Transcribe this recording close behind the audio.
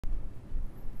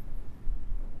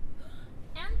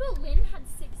Boleyn had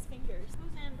 6 fingers?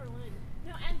 Who's Anne Boleyn?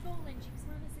 No, Anne Boleyn. She was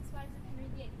one of the 6 wives of Henry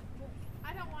VIII.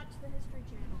 I don't watch the History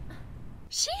Channel.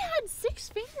 She had 6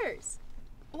 fingers.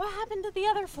 What happened to the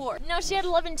other 4? No, she had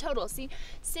 11 total. See,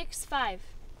 6, 5.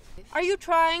 Are you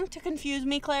trying to confuse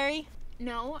me, Clary?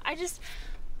 No, I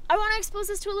want to expose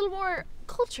us to a little more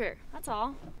culture. That's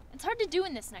all. It's hard to do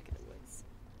in this neck of the woods.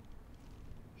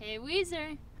 Hey,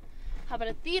 Weezer. How about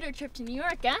a theater trip to New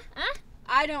York, huh?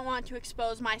 I don't want to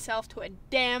expose myself to a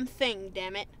damn thing,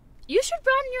 damn it. You should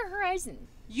broaden your horizon.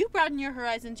 You broaden your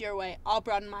horizons your way. I'll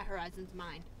broaden my horizons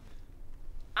mine.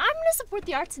 I'm going to support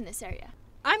the arts in this area.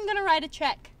 I'm going to write a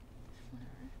check.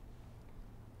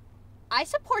 I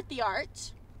support the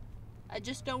arts. I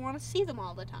just don't want to see them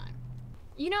all the time.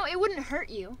 You know, it wouldn't hurt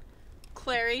you.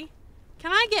 Clary,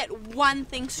 can I get one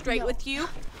thing straight No. with you?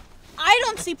 I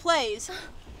don't see plays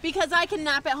because I can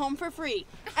nap at home for free.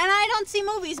 And I don't see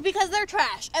movies because they're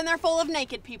trash and they're full of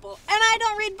naked people. And I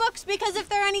don't read books because if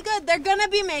they're any good, they're gonna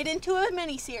be made into a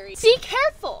miniseries. Be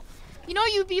careful. You know,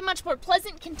 you'd be a much more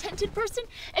pleasant, contented person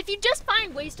if you just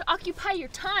find ways to occupy your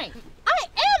time. I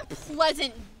am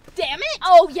pleasant, damn it!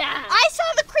 Oh, yeah. I saw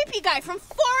the creepy guy from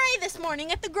 4A this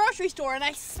morning at the grocery store and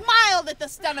I smiled at the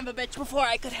son of a bitch before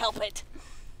I could help it.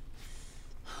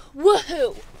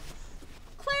 Woohoo.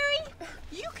 Clary,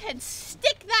 you can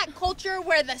stick that culture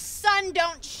where the sun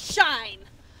don't shine.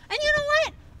 And you know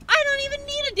what? I don't even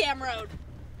need a damn road.